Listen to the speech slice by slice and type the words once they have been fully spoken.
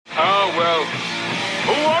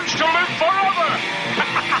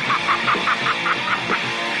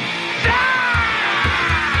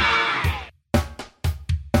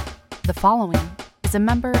following is a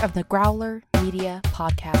member of the Growler Media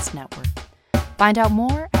Podcast Network. Find out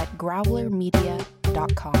more at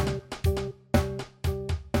growlermedia.com.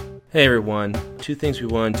 Hey everyone, two things we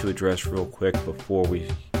wanted to address real quick before we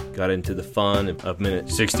got into the fun of minute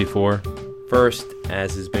 64. First,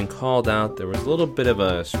 as has been called out, there was a little bit of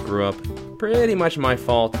a screw up, pretty much my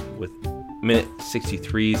fault, with minute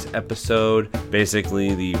 63's episode.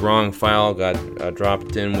 Basically, the wrong file got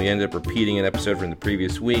dropped in. We ended up repeating an episode from the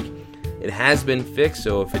previous week. It has been fixed,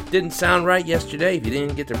 so if it didn't sound right yesterday, if you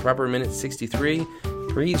didn't get the proper minute 63,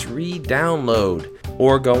 please re-download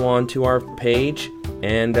or go on to our page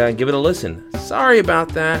and give it a listen. Sorry about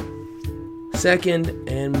that. Second,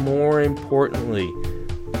 and more importantly,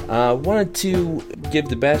 wanted to give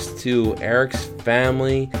the best to Eric's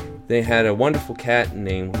family. They had a wonderful cat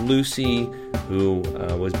named Lucy, who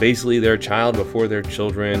was basically their child before their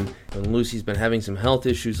children. And Lucy's been having some health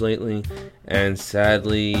issues lately, and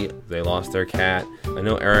sadly, they lost their cat. I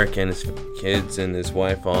know Eric and his kids and his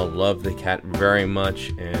wife all love the cat very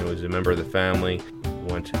much, and was a member of the family. I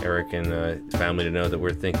want Eric and his family to know that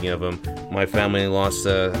we're thinking of him. My family lost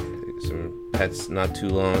some pets not too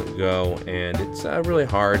long ago, and it's really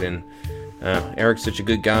hard, and Eric's such a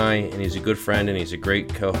good guy, and he's a good friend, and he's a great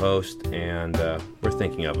co-host, and we're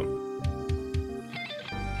thinking of him.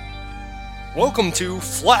 Welcome to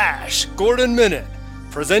Flash Gordon Minute,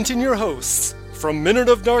 presenting your hosts from Minute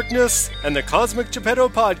of Darkness and the Cosmic Geppetto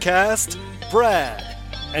Podcast, Brad,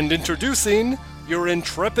 and introducing your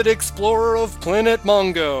intrepid explorer of Planet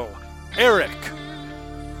Mongo, Eric.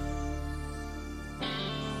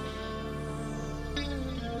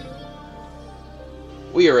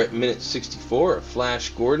 We are at minute 64 of Flash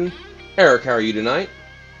Gordon. Eric, how are you tonight?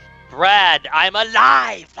 Brad, I'm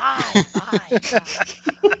alive!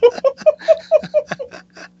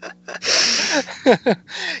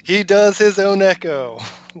 He does his own echo,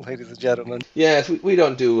 ladies and gentlemen. Yes, we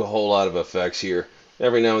don't do a whole lot of effects here.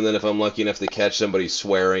 Every now and then, if I'm lucky enough to catch somebody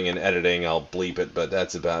swearing and editing, I'll bleep it, but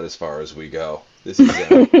that's about as far as we go. This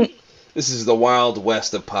is the Wild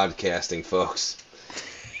West of podcasting, folks.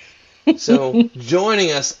 So,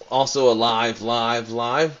 joining us also live,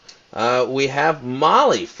 we have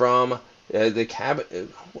Molly from the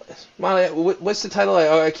Cabin... Molly, what's the title?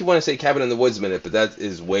 I keep wanting to say Cabin in the Woods Minute, but that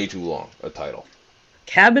is way too long a title.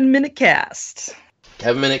 Cabin Minute Cast.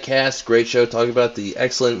 Cabin Minute Cast, great show talking about the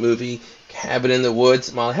excellent movie Cabin in the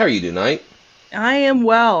Woods. Molly, how are you tonight? I am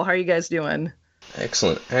well. How are you guys doing?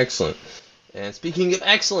 Excellent. And speaking of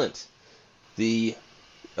excellent, the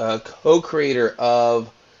co-creator of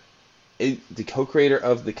the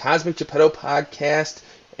Cosmic Geppetto Podcast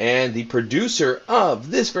and the producer of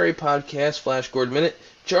this very podcast, Flash Gordon Minute,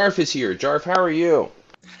 Jarf is here. Jarf, how are you?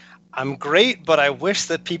 I'm great, but I wish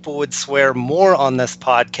that people would swear more on this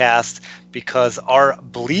podcast because our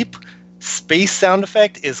bleep space sound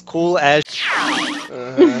effect is cool as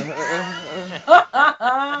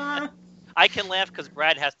I can laugh because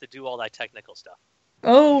Brad has to do all that technical stuff.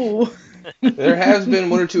 Oh. There has been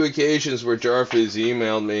one or two occasions where Jarf has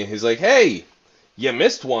emailed me. He's like, hey, you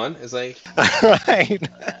missed one. It's like... Right.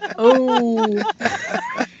 Oh.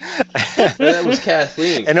 That was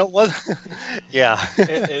Kathleen. And it was... Yeah.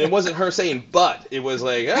 And it wasn't her saying but. It was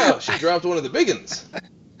like, oh, she dropped one of the big ones.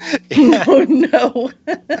 Yeah. Oh, no.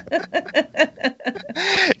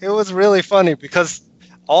 It was really funny because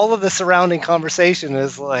all of the surrounding conversation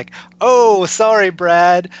is like, oh, sorry,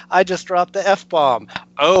 Brad, I just dropped the F-bomb.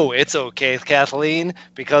 Oh, it's okay, Kathleen,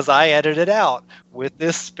 because I edited it out with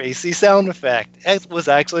this spacey sound effect. It was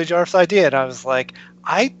actually Jarf's idea, and I was like,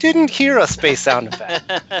 I didn't hear a space sound effect.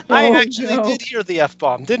 I actually did hear the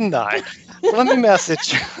F-bomb, didn't I? Let me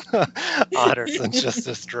message Otterson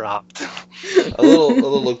just dropped. A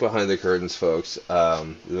little look behind the curtains, folks.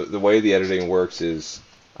 The way the editing works is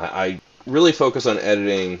I really focus on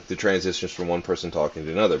editing the transitions from one person talking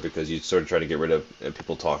to another because you sort of try to get rid of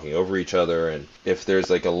people talking over each other. And if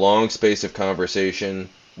there's like a long space of conversation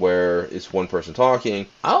where it's one person talking,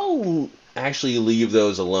 I'll actually leave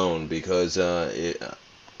those alone because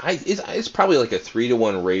it's probably like a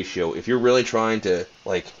 3-to-1 ratio. If you're really trying to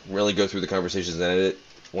like really go through the conversations and edit it,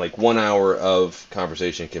 like 1 hour of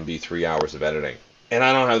conversation can be 3 hours of editing. And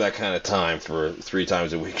I don't have that kind of time for a 3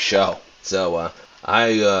 times a week show. So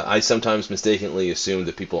I sometimes mistakenly assume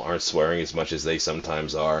that people aren't swearing as much as they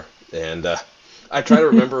sometimes are, and I try to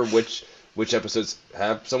remember which episodes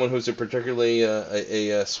have someone who's a particularly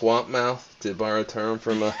a swamp mouth, to borrow a term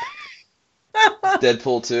from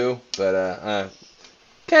Deadpool 2. But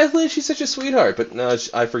Kathleen, she's such a sweetheart, but no,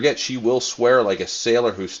 I forget she will swear like a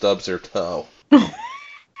sailor who stubs her toe.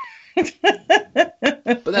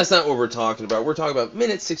 But that's not what we're talking about. We're talking about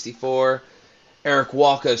minute 64. Eric,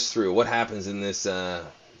 walk us through what happens in this.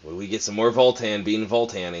 We get some more Voltan being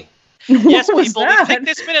Voltan-y. Yes, What was people, we that? picked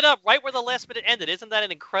this minute up right where the last minute ended. Isn't that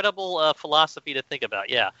an incredible philosophy to think about?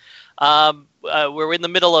 Yeah. We're in the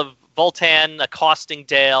middle of Voltan accosting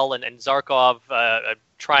Dale and Zarkov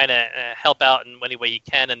trying to help out in any way he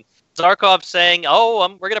can. And Zarkov saying,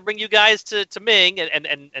 we're going to bring you guys to Ming. And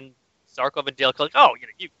Zarkov and Dale are like,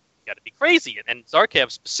 you got to be crazy. And Zarkov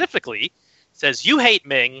specifically says, you hate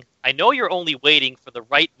Ming. I know you're only waiting for the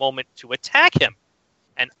right moment to attack him.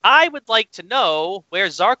 And I would like to know where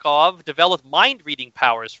Zarkov developed mind-reading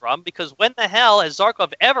powers from, because when the hell has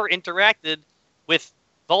Zarkov ever interacted with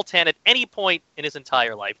Voltan at any point in his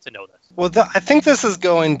entire life to know this? Well, I think this is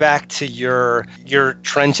going back to your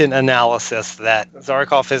trenchant analysis that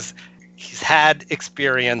Zarkov he's had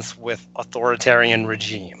experience with authoritarian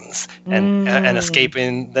regimes and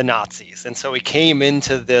escaping the Nazis. And so he came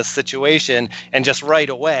into this situation and just right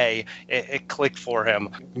away it clicked for him.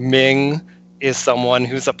 Ming is someone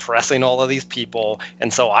who's oppressing all of these people,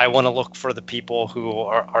 and so I want to look for the people who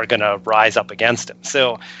are going to rise up against him.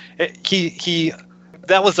 So he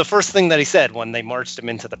that was the first thing that he said when they marched him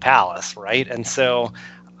into the palace, right? And so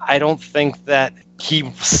I don't think that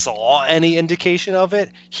he saw any indication of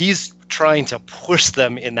it. He's trying to push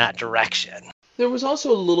them in that direction. There was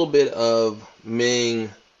also a little bit of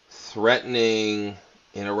Ming threatening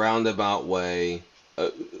in a roundabout way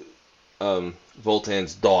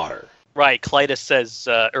Voltan's daughter. Right, Clytus says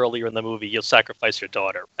earlier in the movie, you'll sacrifice your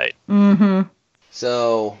daughter, right? Mm-hmm.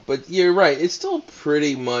 So, but you're right, it's still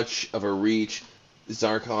pretty much of a reach.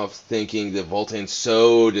 Zarkov thinking that Voltan's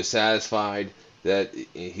so dissatisfied that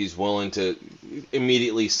he's willing to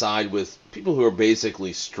immediately side with people who are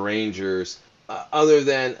basically strangers, other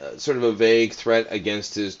than sort of a vague threat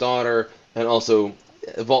against his daughter. And also,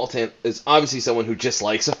 Voltan is obviously someone who just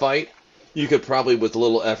likes a fight. You could probably, with a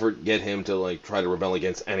little effort, get him to try to rebel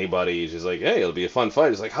against anybody. He's just like, hey, it'll be a fun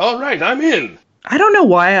fight. It's like, all right, I'm in. I don't know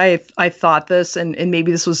why I thought this, and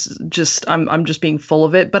maybe this was just I'm just being full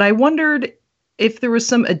of it, but I wondered if there was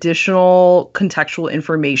some additional contextual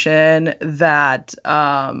information that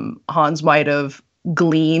Hans might have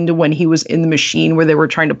gleaned when he was in the machine where they were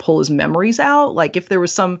trying to pull his memories out. Like if there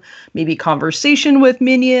was some maybe conversation with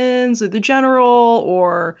minions or the general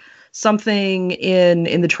or something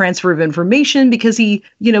in the transfer of information, because he,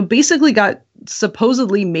 basically got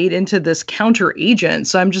supposedly made into this counter agent.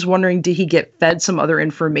 So I'm just wondering, did he get fed some other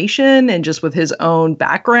information and just with his own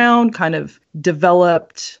background kind of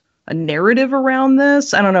developed a narrative around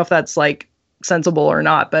this? I don't know if that's sensible or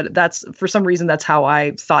not, but that's, for some reason, that's how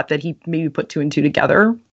I thought that he maybe put two and two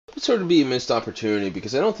together. It would sort of be a missed opportunity,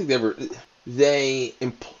 because I don't think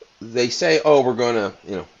they say, we're going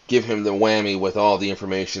to, give him the whammy with all the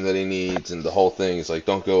information that he needs, and the whole thing is like,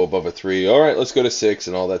 don't go above a 3. All right, let's go to 6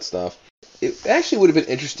 and all that stuff. It actually would have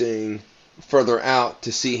been interesting further out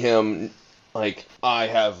to see him I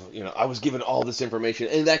was given all this information,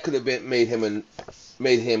 and that could have made him a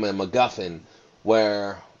MacGuffin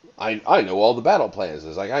where I know all the battle plans.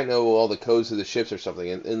 It's like I know all the codes of the ships or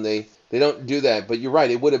something, and they don't do that. But you're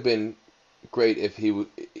right, it would have been great if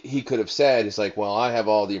he could have said, it's like, well, I have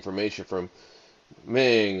all the information from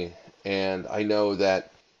Ming, and I know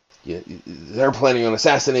that they're planning on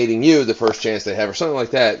assassinating you the first chance they have, or something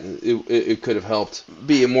like that. It could have helped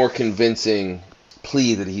be a more convincing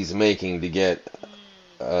plea that he's making to get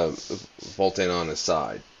Voltan on his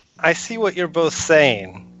side. I see what you're both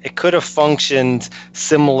saying. It could have functioned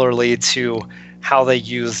similarly to how they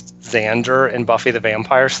used Xander in Buffy the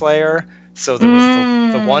Vampire Slayer. So there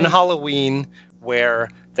was the one Halloween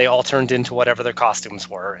where they all turned into whatever their costumes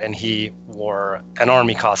were, and he wore an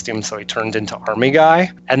army costume, so he turned into Army Guy.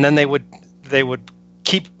 And then they would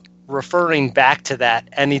keep referring back to that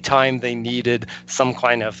anytime they needed some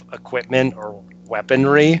kind of equipment or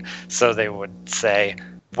weaponry. So they would say,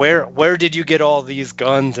 Where did you get all these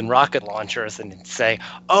guns and rocket launchers? And he'd say,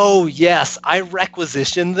 oh, yes, I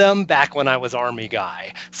requisitioned them back when I was Army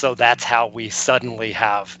Guy. So that's how we suddenly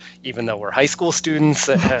have, even though we're high school students,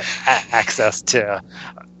 access to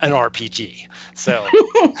an RPG. So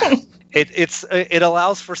it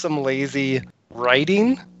allows for some lazy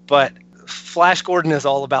writing, but Flash Gordon is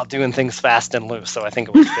all about doing things fast and loose. So I think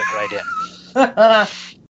it would fit right in.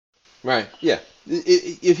 Right, yeah.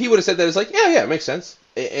 If he would have said that, it's like, yeah, it makes sense.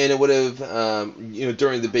 And it would have,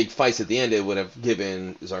 during the big fights at the end, it would have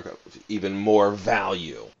given Zarkov even more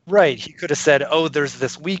value. Right. He could have said, oh, there's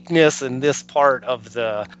this weakness in this part of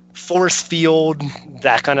the force field,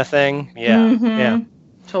 that kind of thing. Yeah, yeah.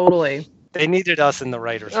 Totally. They needed us in the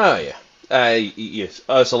writers' room. Oh, yeah. Yes,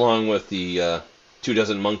 us along with the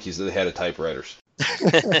 24 monkeys that they had at typewriters.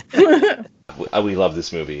 We love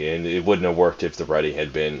this movie, and it wouldn't have worked if the writing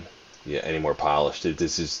had been any more polished.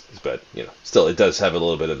 But still, it does have a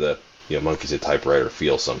little bit of the monkeys at typewriter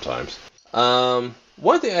feel sometimes.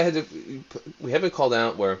 One thing we haven't called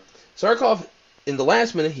out where Zarkov in the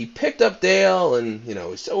last minute he picked up Dale and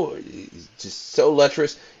he's just so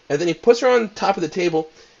lecherous, and then he puts her on top of the table,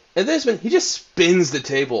 and this one he just spins the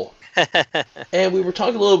table. And we were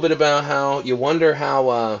talking a little bit about how you wonder how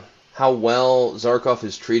well Zarkov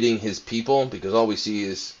is treating his people, because all we see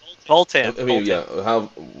is Voltan. How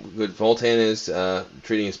good Voltan is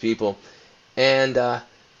treating his people. And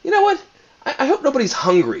you know what? I hope nobody's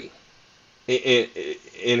hungry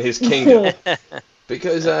in his kingdom,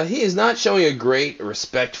 because he is not showing a great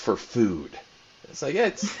respect for food. It's like,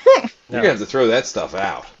 you're gonna have to throw that stuff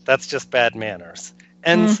out. That's just bad manners.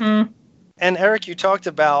 And and Eric, you talked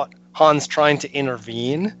about Hans trying to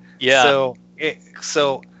intervene. Yeah.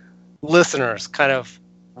 So listeners, kind of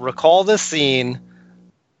recall this scene.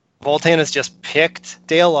 Voltan has just picked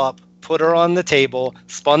Dale up, put her on the table,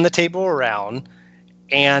 spun the table around,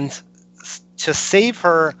 and to save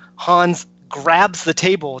her, Hans grabs the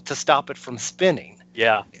table to stop it from spinning.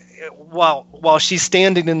 Yeah. While she's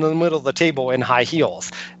standing in the middle of the table in high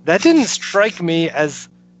heels. That didn't strike me as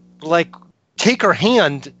like take her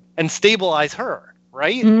hand and stabilize her,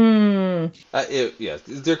 right? There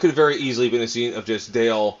could have very easily been a scene of just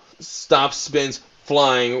Dale stops, spins,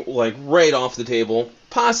 flying like right off the table,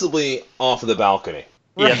 possibly off of the balcony.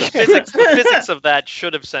 Yeah, the physics of that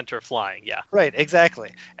should have sent her flying. Yeah, right,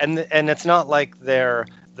 exactly. And it's not like they're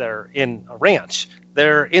in a ranch;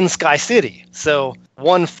 they're in Sky City. So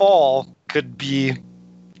one fall could be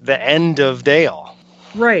the end of Dale.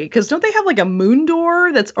 Right, because don't they have like a moon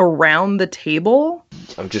door that's around the table?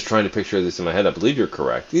 I'm just trying to picture this in my head. I believe you're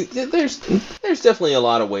correct. There's definitely a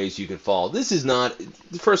lot of ways you could fall. This is not.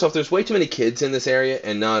 First off, there's way too many kids in this area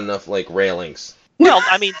and not enough like railings. Well,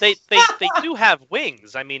 I mean, they do have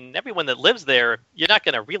wings. I mean, everyone that lives there, you're not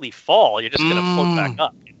going to really fall. You're just going to float back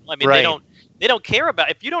up. I mean, right. They don't care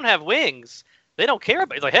about if you don't have wings. They don't care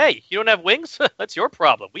about. It's like, hey, you don't have wings? That's your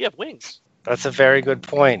problem. We have wings. That's a very good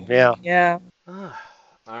point. Yeah. Yeah. All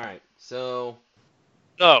right. So.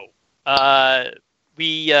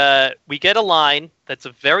 We get a line that's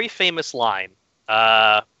a very famous line.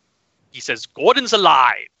 He says, "Gordon's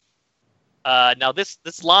alive." Now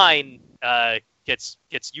this line gets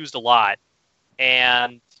used a lot,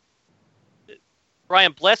 and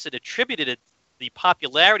Brian Blessed attributed the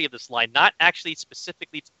popularity of this line not actually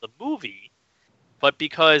specifically to the movie, but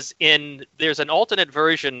because there's an alternate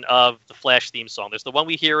version of the Flash theme song. There's the one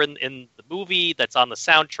we hear in the movie that's on the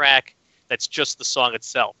soundtrack. That's just the song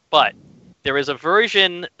itself, but there is a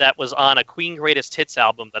version that was on a Queen Greatest Hits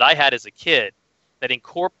album that I had as a kid that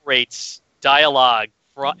incorporates dialogue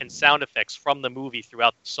and sound effects from the movie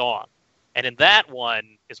throughout the song. And in that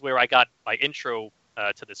one is where I got my intro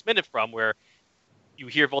to this minute from, where you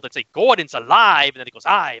hear Voltan say, "Gordon's alive," and then he goes,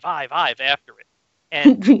 "Ive," after it.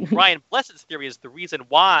 And Brian Blessed's theory is the reason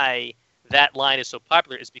why that line is so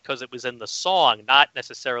popular is because it was in the song, not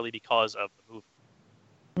necessarily because of the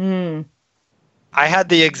movie. I had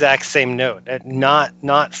the exact same note,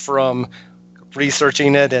 not from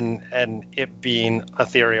researching it and it being a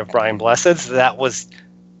theory of Brian Blessed's. That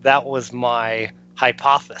was my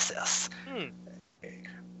hypothesis.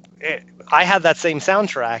 I had that same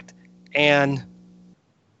soundtrack, and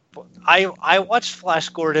I watched Flash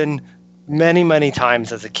Gordon many, many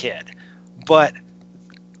times as a kid, but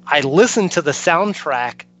I listened to the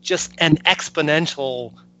soundtrack just an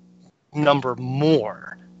exponential number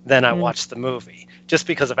more than I watched the movie, just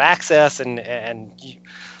because of access and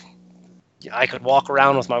I could walk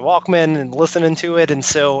around with my Walkman and listening to it, and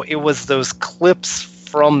so it was those clips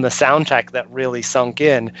from the soundtrack that really sunk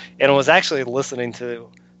in, and it was actually listening to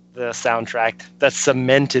the soundtrack that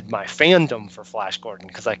cemented my fandom for Flash Gordon,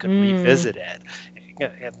 because I could revisit it,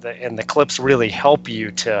 and the clips really help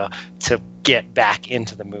you to get back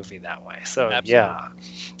into the movie that way. So absolutely. Yeah,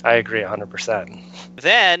 I agree 100%.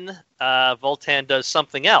 Then Voltan does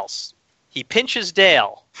something else. He pinches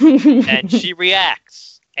Dale, and she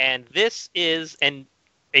reacts. And this is an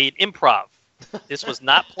improv. This was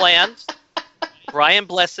not planned. Brian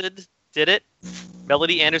Blessed did it.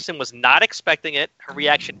 Melody Anderson was not expecting it. Her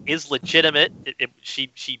reaction is legitimate. She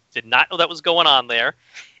did not know that was going on there.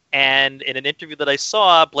 And in an interview that I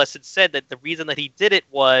saw, Blessed said that the reason that he did it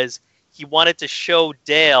was he wanted to show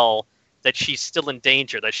Dale that she's still in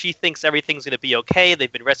danger, that she thinks everything's going to be okay.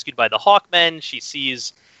 They've been rescued by the Hawkmen. She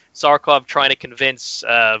sees Zarkov trying to convince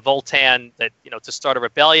Voltan that to start a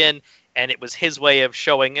rebellion, and it was his way of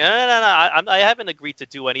showing, no, I haven't agreed to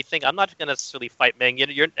do anything. I'm not going to necessarily fight Ming.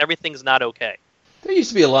 Everything's not okay. There used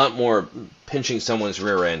to be a lot more pinching someone's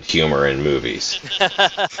rear end humor in movies.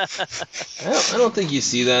 I don't think you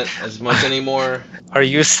see that as much anymore. Are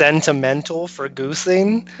you sentimental for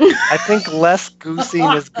goosing? I think less goosing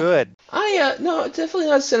is good. No, definitely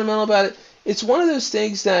not sentimental about it. It's one of those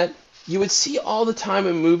things that you would see all the time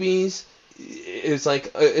in movies. It's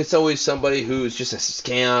like it's always somebody who's just a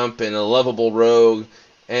scamp and a lovable rogue,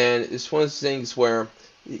 and it's one of those things where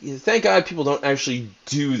thank God people don't actually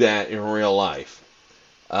do that in real life.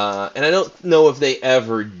 And I don't know if they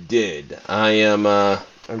ever did. I'm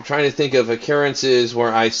trying to think of occurrences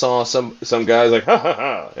where I saw some guys like ha ha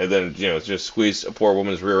ha, and then just squeeze a poor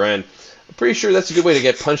woman's rear end. I'm pretty sure that's a good way to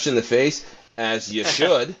get punched in the face, as you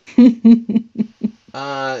should.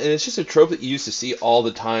 And it's just a trope that you used to see all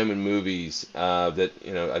the time in movies. That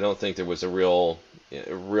I don't think there was a real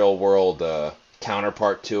world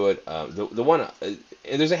counterpart to it. The one.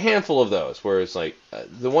 And there's a handful of those where it's like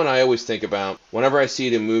the one I always think about whenever I see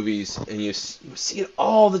it in movies, and you see it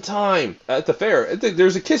all the time at the fair.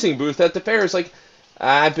 There's a kissing booth at the fair. It's like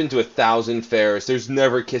I've been to 1,000 fairs. There's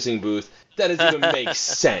never a kissing booth. That doesn't even make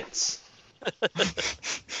sense.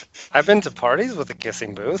 I've been to parties with a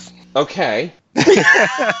kissing booth. Okay.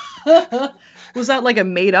 Was that like a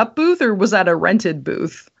made-up booth, or was that a rented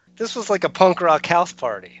booth? This was like a punk rock house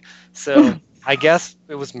party. So I guess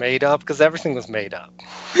it was made up because everything was made up.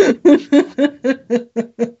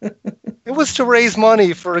 It was to raise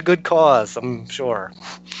money for a good cause, I'm sure.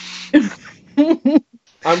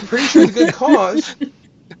 I'm pretty sure the good cause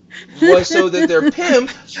was so that their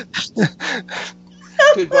pimp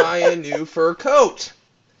could buy a new fur coat.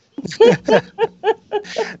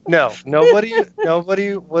 No,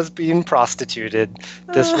 nobody was being prostituted.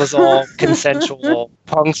 This was all consensual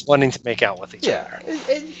punks wanting to make out with each other.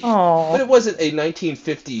 Oh, but it wasn't a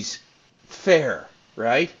 1950s fair,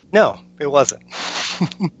 right? No, it wasn't.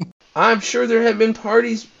 I'm sure there have been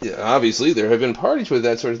parties. Obviously, there have been parties with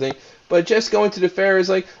that sort of thing. But just going to the fair is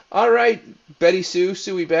like, all right, Betty Sue,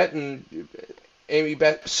 Suey Bet, and Amy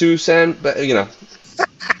Bet, Susan,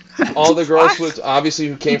 all the girls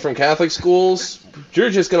who came from Catholic schools. You're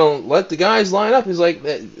just gonna let the guys line up. It's like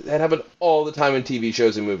that happened all the time in TV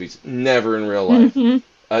shows and movies. Never in real life.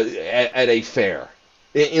 At a fair,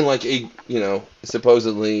 in like a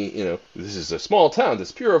supposedly this is a small town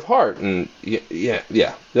that's pure of heart, and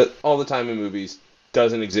yeah. That all the time in movies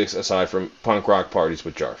doesn't exist aside from punk rock parties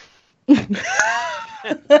with Jarf.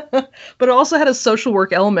 But it also had a social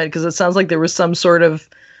work element because it sounds like there was some sort of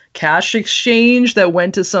cash exchange that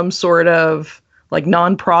went to some sort of like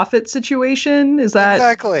non-profit situation. Is that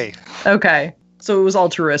exactly? Okay, so it was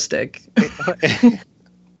altruistic.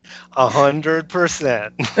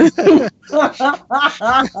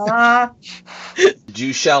 100%. Did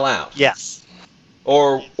you shell out? Yes.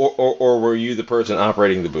 Or were you the person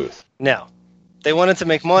operating the booth? No, they wanted to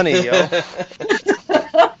make money, yo.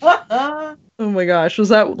 Oh my gosh, was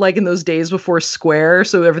that like in those days before Square?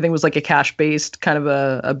 So everything was like a cash-based kind of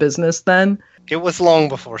a business then? It was long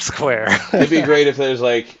before Square. It'd be great if there's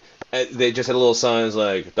like, they just had a little signs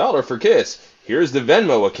like, $1 for Kiss. Here's the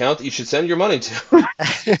Venmo account that you should send your money to.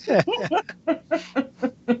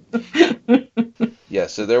 Yeah,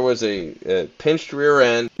 so there was a pinched rear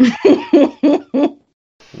end.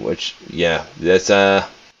 Which, that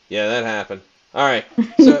happened. All right,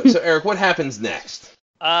 so Eric, what happens next?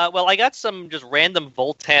 Well, I got some just random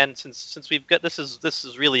Voltan since we've got this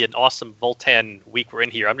is really an awesome Voltan week we're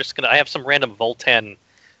in here. I have some random Voltan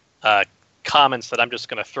comments that I'm just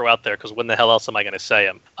gonna throw out there because when the hell else am I gonna say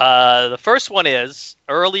them? The first one is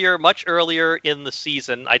much earlier in the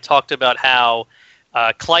season, I talked about how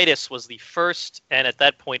Clytus was the first and at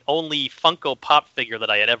that point only Funko Pop figure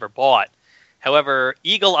that I had ever bought. However,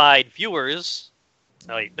 eagle-eared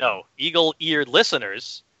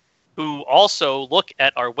listeners who also look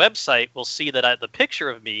at our website will see that the picture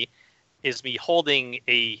of me is me holding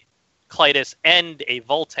a Clytus and a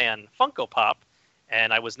Voltan Funko Pop,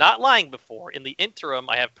 and I was not lying before. In the interim,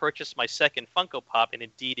 I have purchased my second Funko Pop, and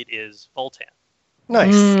indeed it is Voltan.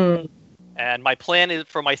 Nice. And my plan is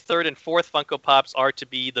for my third and fourth Funko Pops are to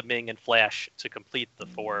be the Ming and Flash to complete the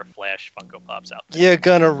 4 Flash Funko Pops out there. You're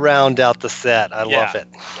gonna round out the set. I love it.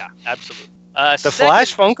 Yeah, absolutely.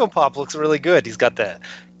 Flash Funko Pop looks really good. He's got the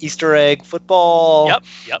Easter egg football. Yep.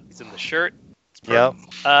 He's in the shirt. Yep.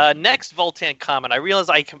 Next Voltan comment. I realize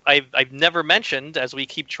I've never mentioned, as we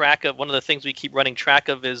keep track of, one of the things we keep running track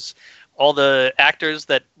of is all the actors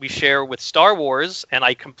that we share with Star Wars, and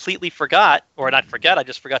I completely forgot, or not forget, I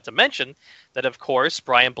just forgot to mention that, of course,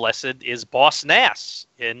 Brian Blessed is Boss Nass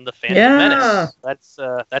in The Phantom Menace.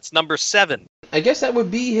 That's number 7. I guess that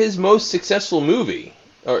would be his most successful movie,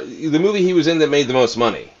 or the movie he was in that made the most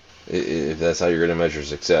money. if that's how you're going to measure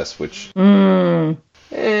success, which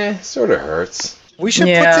sort of hurts. We should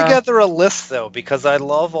put together a list, though, because I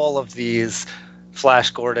love all of these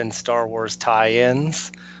Flash Gordon Star Wars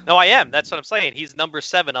tie-ins. No, I am. That's what I'm saying. He's number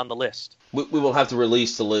 7 on the list. We will have to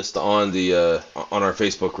release the list on the on our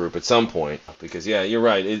Facebook group at some point, because you're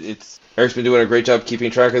right. Eric's been doing a great job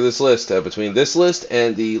keeping track of this list between this list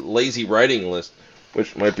and the lazy writing list,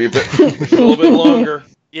 which might be a little bit longer.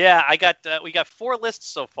 Yeah, we got 4 lists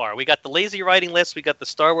so far. We got the lazy writing list, we got the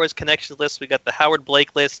Star Wars Connections list, we got the Howard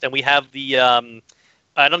Blake list, and we have the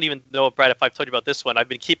I don't even know, Brad, if I've told you about this one. I've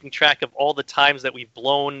been keeping track of all the times that we've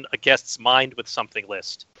blown a guest's mind with something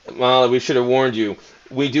list. Well, we should have warned you.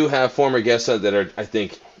 We do have former guests that are, I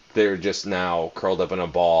think, they're just now curled up in a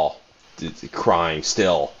ball, crying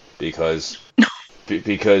still, because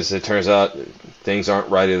it turns out things aren't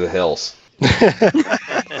right in the hills.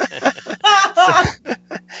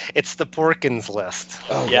 It's the Porkins list.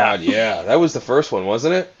 Oh, yeah. God, yeah. That was the first one,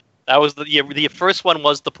 wasn't it? That was the first one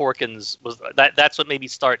was the Porkins. That's what made me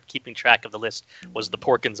start keeping track of the list, was the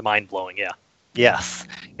Porkins mind-blowing, yeah. Yes.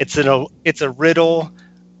 It's a riddle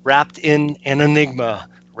wrapped in an enigma,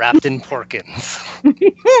 wrapped in Porkins.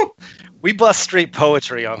 We bust straight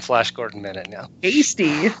poetry on Flash Gordon Minute now.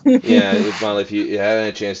 Tasty. Yeah, if you haven't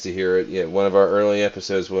had a chance to hear it, one of our early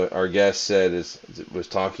episodes, what our guest said was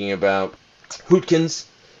talking about Hootkins.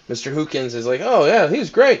 Mr. Hootkins is like, oh yeah, he's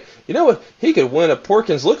great. You know what? He could win a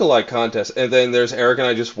Porkins lookalike contest. And then there's Eric and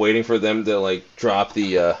I just waiting for them to like drop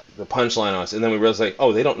the punchline on us. And then we realize like,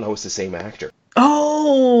 oh, they don't know it's the same actor.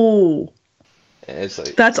 Oh. And it's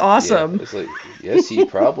like, that's awesome. Yeah, it's like, yes, he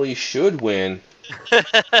probably should win a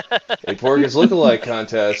Porkins lookalike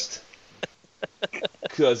contest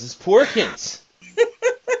because it's Porkins.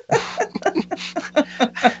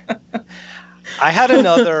 I had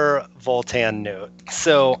another Voltan note.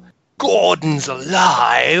 So, Gordon's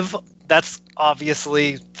alive. That's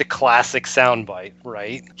obviously the classic soundbite,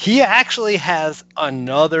 right? He actually has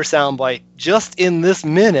another soundbite just in this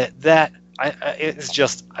minute that is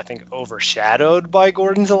just, I think, overshadowed by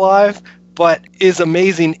Gordon's alive, but is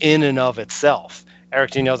amazing in and of itself. Eric,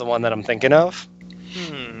 do you know the one that I'm thinking of?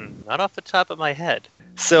 Not off the top of my head.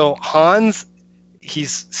 So Hans,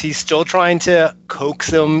 he's still trying to coax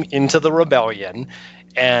him into the rebellion,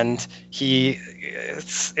 and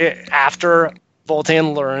after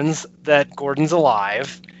Voltan learns that Gordon's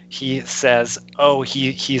alive, he says, "Oh,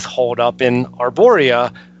 he's holed up in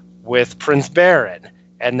Arborea with Prince Baron,"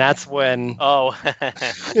 and that's when. Oh,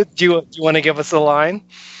 do you want to give us a line?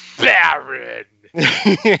 Baron.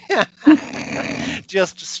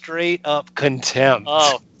 Just straight up contempt.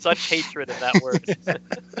 Oh, such hatred of that word.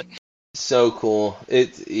 So cool.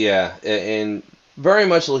 And very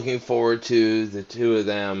much looking forward to the two of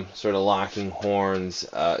them sort of locking horns,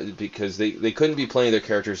 because they couldn't be playing their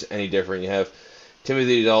characters any different. You have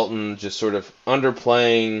Timothy Dalton just sort of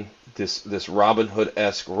underplaying this Robin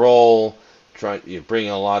Hood-esque role,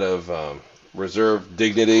 bringing a lot of reserved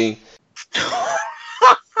dignity.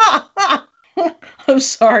 I'm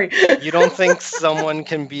sorry. You don't think someone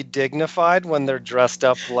can be dignified when they're dressed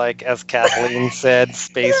up like, as Kathleen said,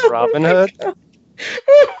 Space Robin Hood? I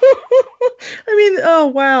mean, oh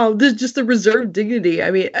wow, just the reserved dignity.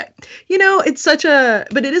 I mean, it's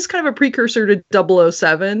but it is kind of a precursor to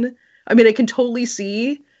 007. I mean, I can totally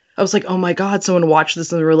see. I was like, oh my God, someone watched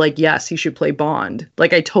this and they were like, yes, he should play Bond.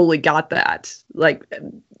 Like, I totally got that. Like,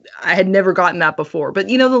 I had never gotten that before. But,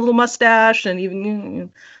 the little mustache and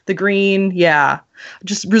even the green, yeah.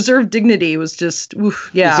 Just reserved dignity was just,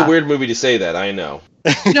 oof, yeah. It's a weird movie to say that, I know.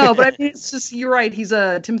 No, but I mean, it's just, you're right.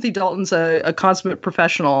 Timothy Dalton's a consummate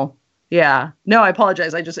professional. Yeah. No, I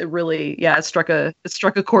apologize. It struck a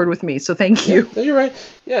chord with me. So thank you. Yeah, you're right.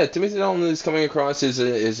 Yeah, Timothy Dalton is coming across as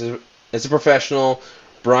a professional.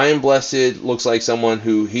 Brian Blessed looks like someone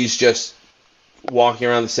who he's just walking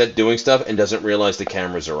around the set doing stuff and doesn't realize the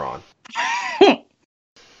cameras are on.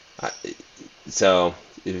 So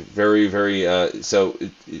very, very.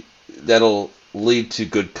 That'll lead to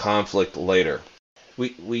good conflict later.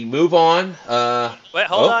 We move on. Wait,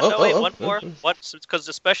 hold on. One more.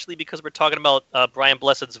 Especially because we're talking about Brian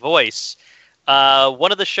Blessed's voice.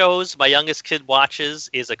 One of the shows my youngest kid watches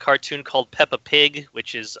is a cartoon called Peppa Pig,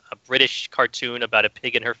 which is a British cartoon about a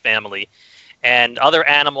pig and her family and other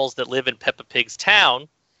animals that live in Peppa Pig's town.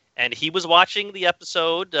 And he was watching the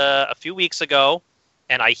episode a few weeks ago,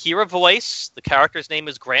 and I hear a voice. The character's name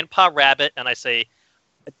is Grandpa Rabbit, and I say,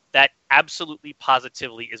 that absolutely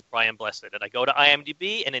positively is Brian Blessed. And I go to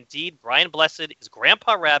IMDb, and indeed, Brian Blessed is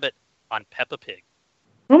Grandpa Rabbit on Peppa Pig.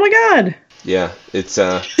 Oh my God. Yeah, it's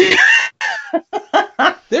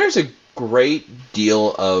there's a great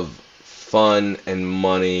deal of fun and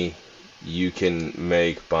money you can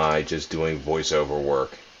make by just doing voiceover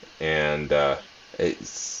work. And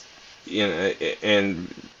it's, you know,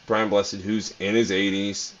 and Brian Blessed, who's in his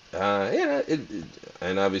 80s,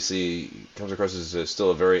 and obviously comes across as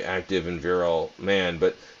still a very active and virile man,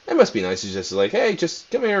 but it must be nice. He's just like, hey, just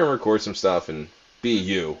come here and record some stuff and be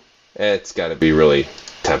you. It's got to be really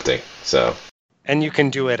tempting. So. And you can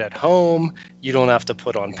do it at home. You don't have to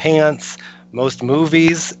put on pants. Most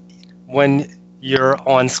movies, when you're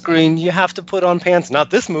on screen, you have to put on pants. Not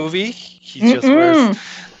this movie. He just wears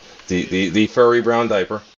the furry brown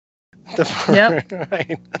diaper. Yep.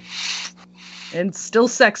 Right. And still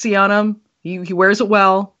sexy on him. He wears it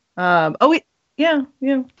well. Yeah.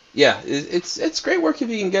 Yeah, it's great work if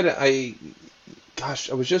you can get it. I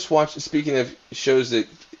was just watching. Speaking of shows that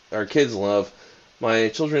our kids love, my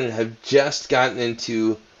children have just gotten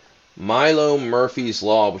into Milo Murphy's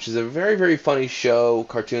Law, which is a very, very funny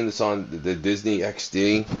cartoon that's on the Disney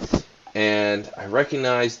XD. And I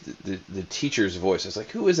recognized the teacher's voice. I was like,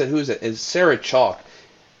 who is that? Who is that? It's Sarah Chalk.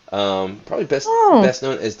 Probably best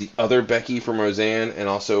known as the other Becky from Roseanne, and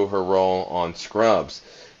also her role on Scrubs.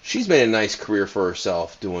 She's made a nice career for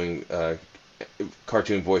herself doing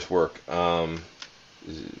cartoon voice work,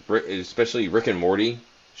 especially Rick and Morty.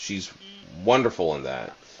 She's wonderful in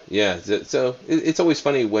that. Yeah, so it's always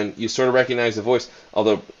funny when you sort of recognize the voice.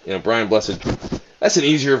 Although, you know, Brian Blessed, that's an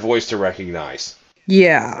easier voice to recognize.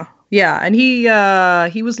 Yeah, and he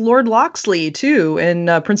was Lord Loxley too in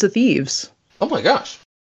Prince of Thieves. Oh my gosh,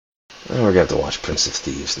 I got to watch Prince of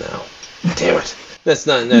Thieves now. Damn it. That's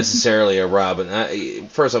not necessarily a Robin.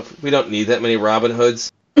 First off, we don't need that many Robin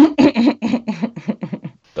Hoods.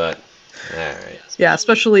 But, alright. Yeah,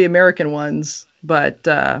 especially American ones. But,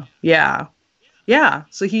 yeah.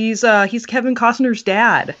 So he's Kevin Costner's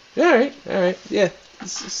dad. Alright. Yeah.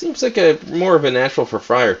 This seems like more of a natural for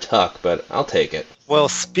Friar Tuck, but I'll take it. Well,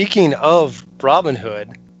 speaking of Robin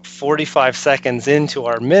Hood, 45 seconds into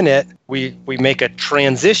our minute, we make a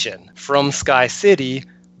transition from Sky City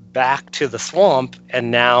back to the swamp,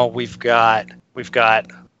 and now we've got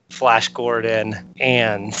Flash Gordon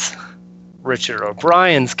and Richard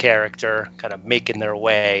O'Brien's character kind of making their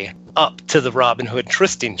way up to the Robin Hood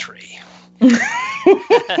trysting tree.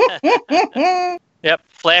 Yep,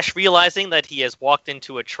 Flash realizing that he has walked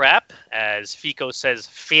into a trap, as Fico says,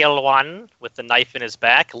 "Fail one," with the knife in his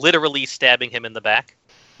back, literally stabbing him in the back.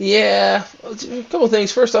 Yeah, a couple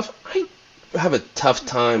things. First off, I have a tough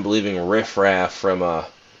time believing Riff Raff from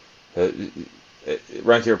Rocky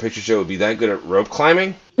Horror Picture Show would be that good at rope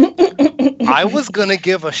climbing. I was going to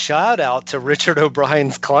give a shout out to Richard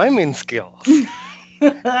O'Brien's climbing skills.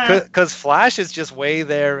 Because Flash is just way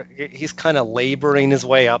there. He's kind of laboring his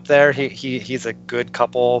way up there. He's a good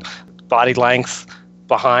couple body lengths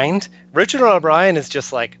behind. Richard O'Brien is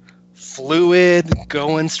just like fluid,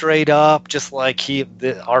 going straight up, just like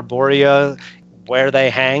the Arborea, where they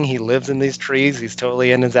hang. He lives in these trees. He's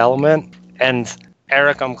totally in his element. And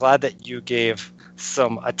Eric, I'm glad that you gave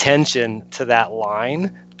some attention to that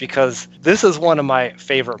line, because this is one of my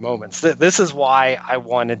favorite moments. This is why I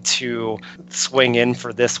wanted to swing in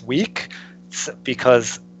for this week,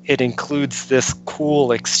 because it includes this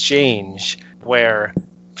cool exchange where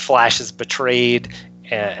Flash is betrayed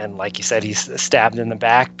and like you said, he's stabbed in the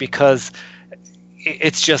back, because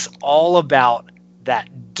it's just all about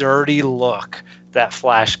that dirty look that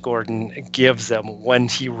Flash Gordon gives them when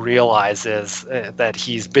he realizes that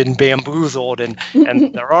he's been bamboozled and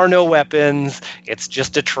there are no weapons. It's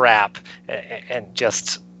just a trap. And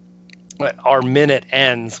just our minute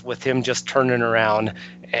ends with him just turning around.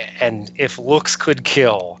 And if looks could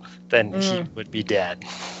kill, then he would be dead.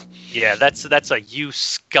 Yeah, that's a you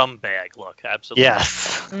scumbag look. Absolutely.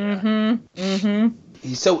 Yes.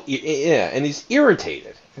 He's so, and he's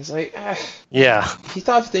irritated. He's like, yeah. He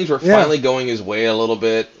thought things were finally going his way a little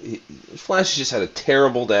bit. Flash has just had a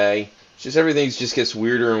terrible day. Just everything just gets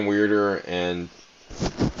weirder and weirder, and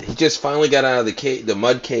he just finally got out of the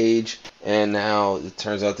mud cage, and now it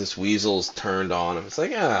turns out this weasel's turned on him. It's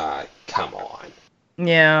like, come on.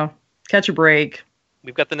 Yeah, catch a break.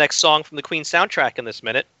 We've got the next song from the Queen soundtrack in this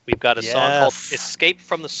minute. We've got a song called "Escape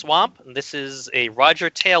from the Swamp," and this is a Roger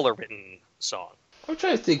Taylor written song. I'm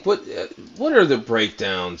trying to think, what are the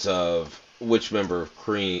breakdowns of which member of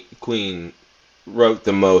Queen wrote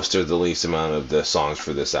the most or the least amount of the songs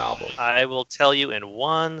for this album? I will tell you in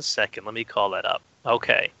 1 second. Let me call that up.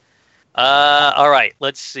 Okay. All right,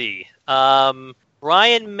 let's see.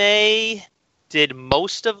 Brian May did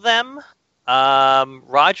most of them.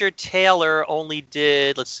 Roger Taylor only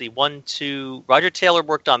did, Roger Taylor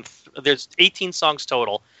worked on, there's 18 songs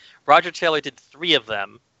total. Roger Taylor did 3 of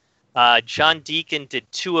them. John Deacon did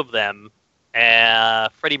 2 of them,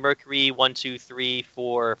 Freddie Mercury 1, 2, 3,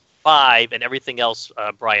 4, 5, and everything else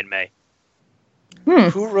Brian May.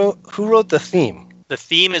 Who wrote the theme? The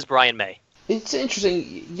theme is Brian May. It's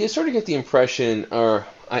interesting. You sort of get the impression, and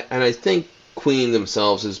I think Queen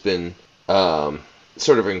themselves has been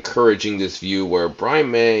sort of encouraging this view where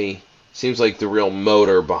Brian May seems like the real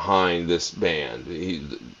motor behind this band.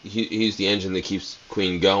 He's the engine that keeps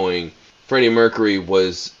Queen going. Freddie Mercury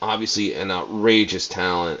was obviously an outrageous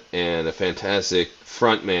talent and a fantastic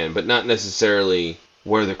frontman, but not necessarily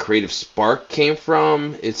where the creative spark came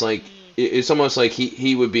from. It's almost like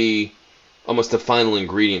he would be almost the final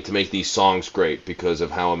ingredient to make these songs great because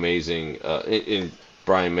of how amazing, in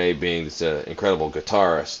Brian May being this incredible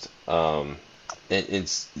guitarist.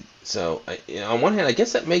 So on one hand, I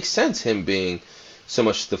guess that makes sense, him being so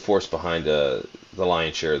much the force behind the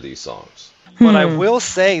lion's share of these songs. But I will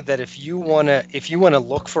say that if you wanna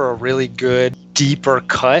look for a really good, deeper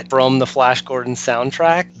cut from the Flash Gordon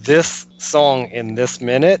soundtrack, this song in this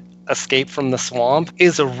minute, Escape from the Swamp,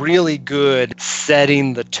 is a really good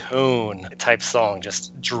setting the tone type song.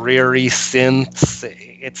 Just dreary synths.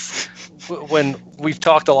 It's when you've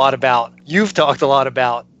talked a lot about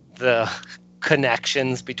the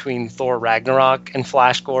connections between Thor Ragnarok and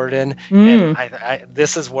Flash Gordon, and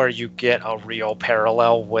this is where you get a real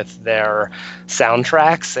parallel with their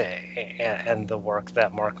soundtracks and the work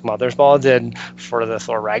that Mark Mothersbaugh did for the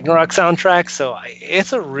Thor Ragnarok soundtrack. So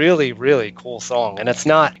it's a really, really cool song, and it's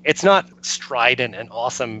not strident and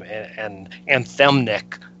awesome and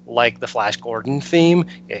anthemic like the Flash Gordon theme.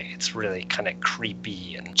 It's really kind of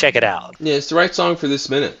creepy, and check it out. Yeah, it's the right song for this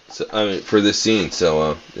minute. For this scene.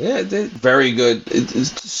 So very good.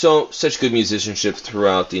 It's such good musicianship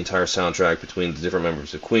throughout the entire soundtrack between the different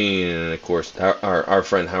members of Queen, and of course our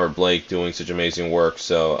friend Howard Blake doing such amazing work.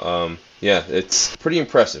 So yeah, it's pretty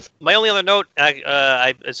impressive. My only other note,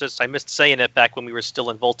 I missed saying it back when we were still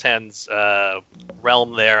in Voltan's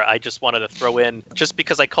realm there. I just wanted to throw in, just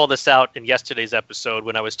because I called this out in yesterday's episode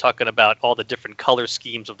when I was talking about all the different color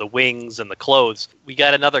schemes of the wings and the clothes. We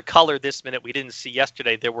got another color this minute we didn't see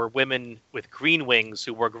yesterday. There were women with green wings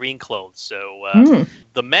who wore green clothes. So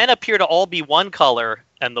the men appear to all be one color,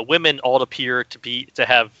 and the women all appear to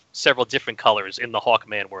have several different colors in the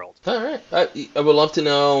Hawkman world. All right. I would love to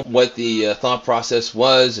know what the thought process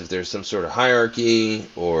was, if there's some sort of hierarchy,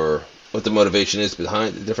 or what the motivation is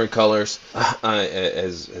behind the different colors.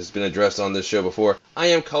 As has been addressed on this show before, I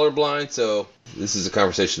am colorblind, so this is a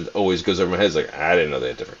conversation that always goes over my head. It's like, I didn't know they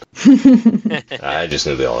had different colors. I just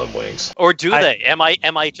knew they all had wings. Or do they? Am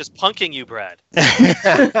I just punking you, Brad?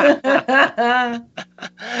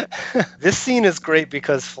 This scene is great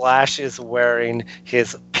because Flash is wearing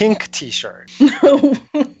his pink t-shirt.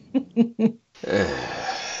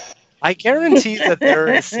 I guarantee that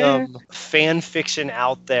there is some fan fiction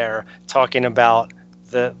out there talking about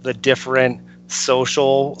the different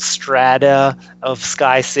social strata of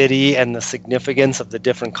Sky City and the significance of the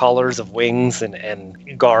different colors of wings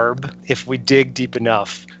and garb. If we dig deep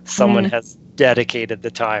enough, someone has dedicated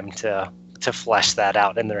the time to flesh that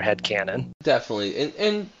out in their headcanon. Definitely.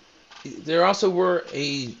 And there also were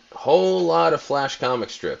a whole lot of Flash comic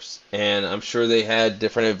strips, and I'm sure they had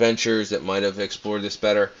different adventures that might have explored this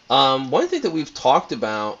better. One thing that we've talked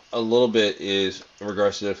about a little bit is, in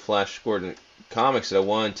regards to the Flash Gordon comics, that I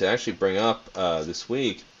wanted to actually bring up this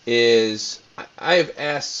week, is I've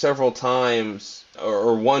asked several times,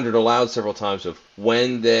 or wondered aloud several times, of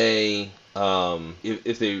when they...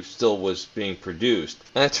 if they still was being produced.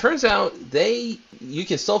 And it turns out you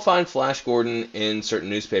can still find Flash Gordon in certain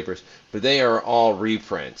newspapers, but they are all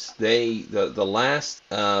reprints. The last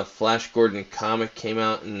Flash Gordon comic came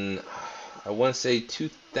out in, I want to say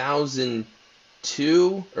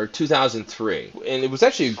 2002 or 2003. And it was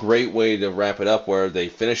actually a great way to wrap it up, where they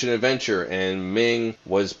finish an adventure and Ming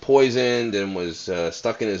was poisoned and was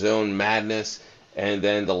stuck in his own madness, and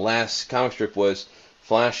then the last comic strip was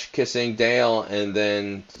Flash kissing Dale, and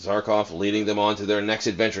then Zarkov leading them on to their next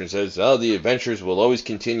adventure and says, oh, the adventures will always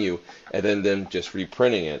continue, and then them just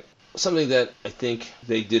reprinting it. Something that I think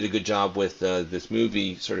they did a good job with this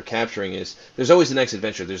movie sort of capturing is there's always the next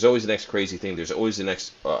adventure, there's always the next crazy thing, there's always the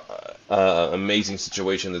next amazing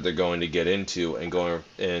situation that they're going to get into, and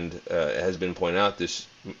it has been pointed out, this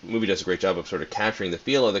movie does a great job of sort of capturing the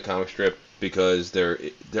feel of the comic strip, because they're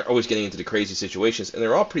always getting into the crazy situations, and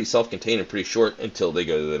they're all pretty self-contained and pretty short until they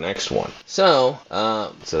go to the next one. So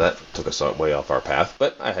that took us way off our path,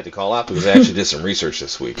 but I had to call out because I actually did some research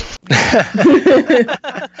this week.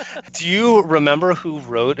 Do you remember who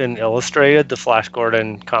wrote and illustrated the Flash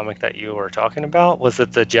Gordon comic that you were talking about? Was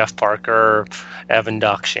it the Jeff Parker, Evan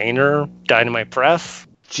Doc Shaner, Dynamite Press?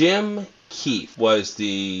 Jim Keith was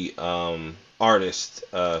the artist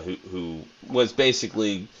who was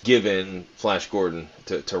basically given Flash Gordon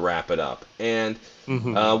to wrap it up. And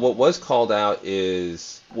what was called out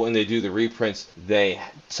is when they do the reprints, they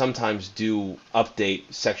sometimes do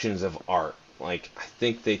update sections of art. Like, I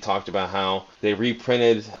think they talked about how they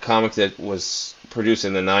reprinted a comic that was produced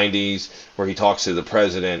in the 90s where he talks to the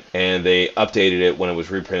president, and they updated it when it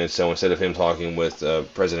was reprinted. So instead of him talking with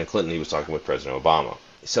President Clinton, he was talking with President Obama.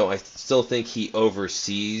 So I still think he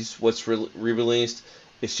oversees what's re-released.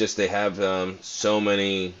 It's just they have so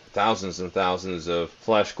many thousands and thousands of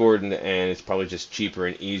Flash Gordon, and it's probably just cheaper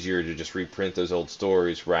and easier to just reprint those old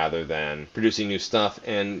stories rather than producing new stuff.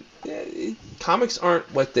 And comics aren't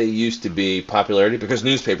what they used to be, popularity, because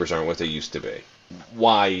newspapers aren't what they used to be.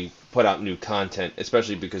 Why put out new content,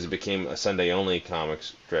 especially because it became a Sunday-only comic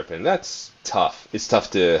strip, and that's tough. It's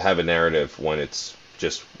tough to have a narrative when it's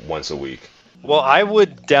just once a week. Well, I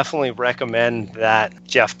would definitely recommend that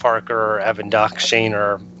Jeff Parker, Evan Duck,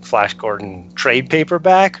 Shaner, Flash Gordon trade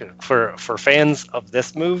paperback for fans of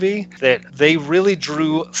this movie, that they really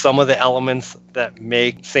drew some of the elements that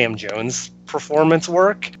make Sam Jones' performance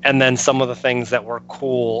work, and then some of the things that were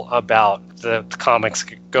cool about the comics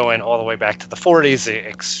going all the way back to the 40s,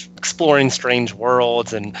 exploring strange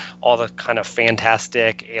worlds and all the kind of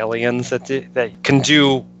fantastic aliens that can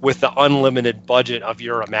do with the unlimited budget of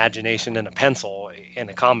your imagination and a pencil in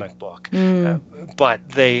a comic book. But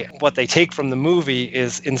what they take from the movie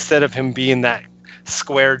is, instead of him being that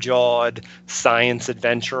square-jawed science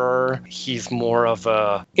adventurer, he's more of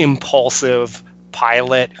a impulsive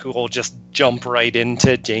pilot who will just jump right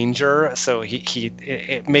into danger. So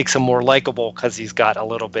it makes him more likable because he's got a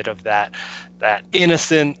little bit of that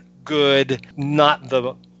innocent, good, not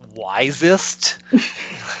the wisest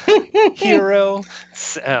hero,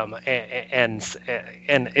 and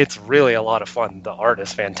it's really a lot of fun. The art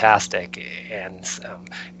is fantastic, and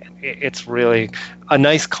it's really a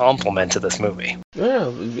nice compliment to this movie. Yeah,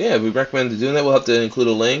 we recommend doing that. We'll have to include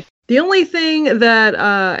a link. The only thing that,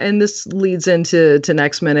 and this leads into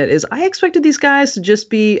Next Minute, is I expected these guys to just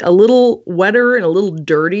be a little wetter and a little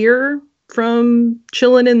dirtier from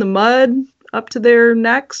chilling in the mud up to their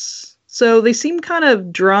necks. So they seem kind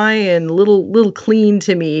of dry and little clean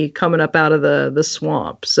to me coming up out of the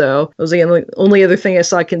swamp. So that was the only other thing I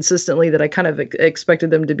saw consistently, that I kind of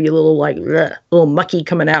expected them to be a little like a little mucky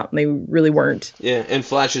coming out, and they really weren't. Yeah, and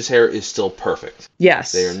Flash's hair is still perfect.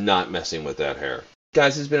 Yes. They are not messing with that hair.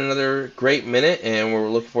 Guys, it's been another great minute, and we're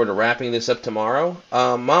looking forward to wrapping this up tomorrow.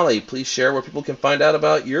 Molly, please share where people can find out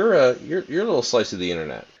about your little slice of the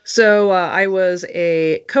internet. So I was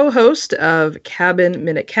a co-host of Cabin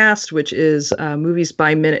Minute Cast, which is Movies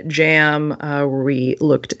by Minute Jam, where we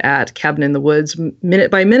looked at Cabin in the Woods minute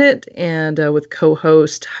by minute, and with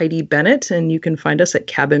co-host Heidi Bennett, and you can find us at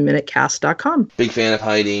cabinminutecast.com. Big fan of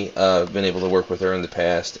Heidi. Been able to work with her in the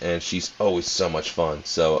past, and she's always so much fun.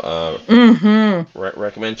 So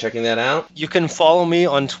recommend checking that out. You can follow me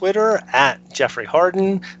on Twitter at Jeffrey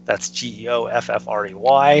Harden. That's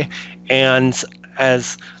GEOFFREY. And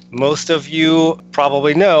as most of you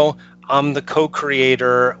probably know, I'm the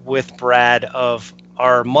co-creator with Brad of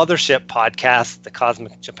our mothership podcast, the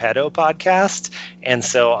Cosmic Geppetto podcast. And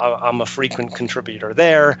so I'm a frequent contributor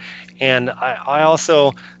there. And I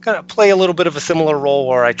also kind of play a little bit of a similar role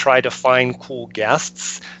where I try to find cool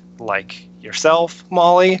guests like yourself,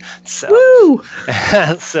 Molly. So, woo!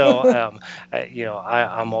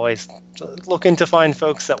 I'm always looking to find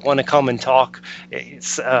folks that want to come and talk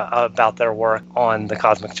about their work on the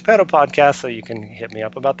Cosmic Geppetto podcast, so you can hit me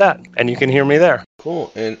up about that, and you can hear me there.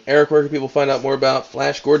 Cool. And Eric, where can people find out more about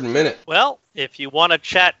Flash Gordon Minute? Well, if you want to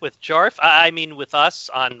chat with Jarf, with us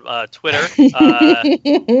on Twitter,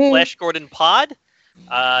 Flash Gordon Pod.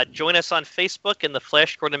 Join us on Facebook in the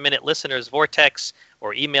Flash Gordon Minute Listeners Vortex,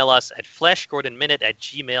 or email us at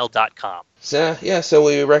flashgordonminute@gmail.com. So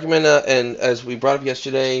we recommend, and as we brought up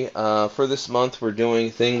yesterday, for this month, we're doing a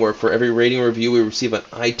thing where for every rating review we receive on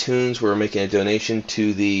iTunes, we're making a donation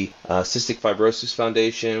to the Cystic Fibrosis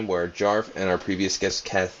Foundation, where Jarf and our previous guest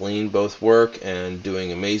Kathleen both work and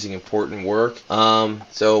doing amazing, important work.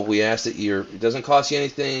 So we ask that it doesn't cost you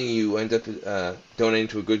anything. You end up donating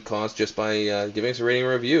to a good cause just by giving us a rating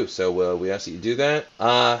and review. So we ask that you do that.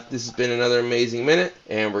 This has been another amazing minute,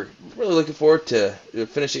 and we're really looking forward to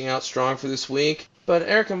finishing out strong for this week. But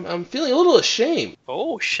Eric, I'm feeling a little ashamed.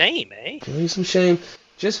 Oh, shame, eh? Feeling some shame.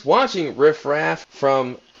 Just watching Riff Raff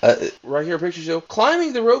from Right Here Picture Show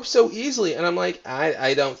climbing the rope so easily, and I'm like,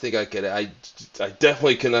 I don't think I could. I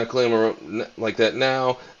definitely cannot climb a rope like that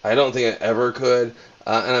now. I don't think I ever could.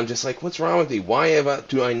 And I'm just like, what's wrong with me? Why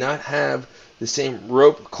do I not have the same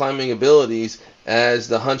rope climbing abilities as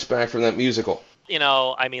the Hunchback from that musical. You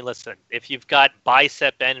know, I mean, listen, if you've got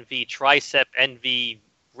bicep envy, tricep envy,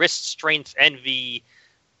 wrist strength envy,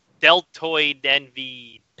 deltoid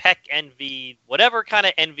envy, pec envy, whatever kind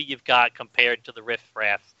of envy you've got compared to the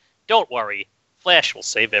riff-raff, don't worry. Flash will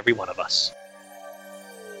save every one of us.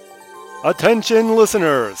 Attention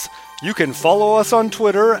listeners! You can follow us on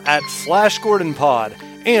Twitter at FlashGordonPod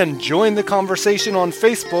and join the conversation on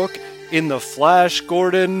Facebook in the Flash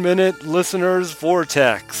Gordon Minute Listeners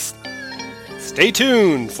Vortex. Stay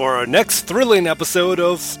tuned for our next thrilling episode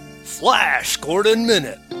of Flash Gordon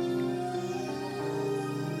Minute.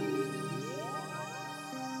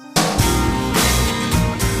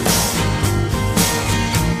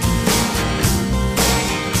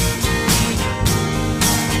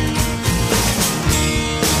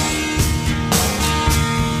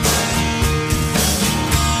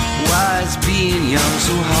 Being young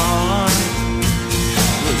so hard,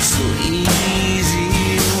 but so easy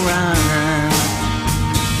to run.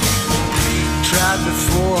 Tried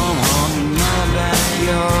before, I'm home in my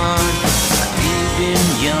backyard. I've been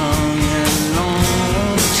young a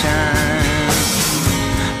long time.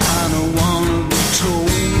 I don't wanna be told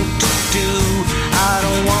what to do. I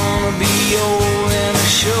don't wanna be old and I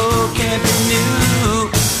sure can't be new.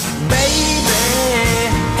 Baby,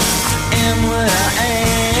 I am what I am.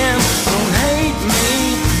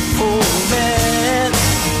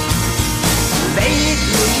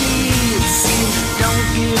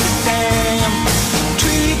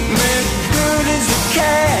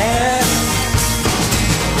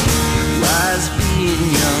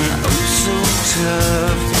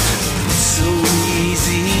 Tough, so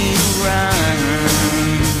easy to run.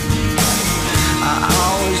 I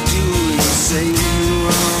always do and say the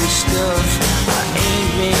wrong stuff. I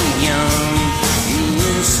ain't been young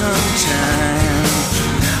in some time.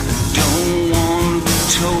 Don't wanna be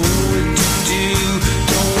told what to do.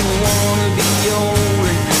 Don't wanna be old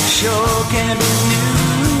and sure can't be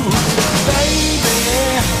new. Baby,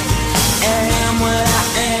 I am what I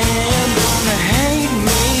am. Gonna hate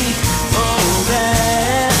me for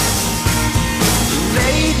that.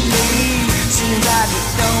 Lately, seems like you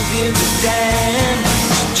don't give a damn.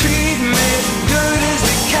 Treat me good as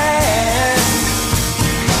they can.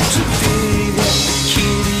 To pity that the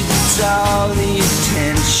kitty gets all the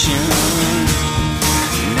attention.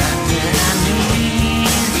 Not that I need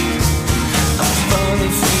a funny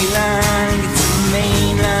feline gets a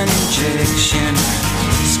mainline injection.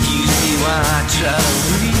 Excuse me while I try to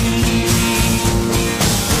breathe.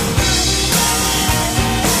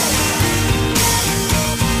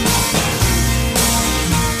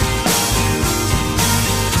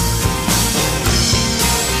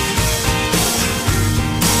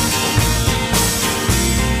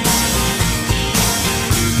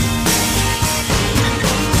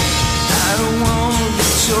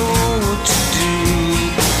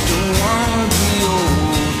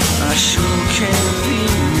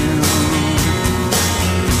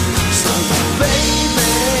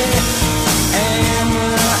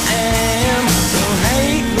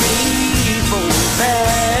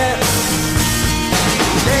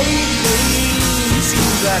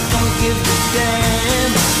 Don't give a damn.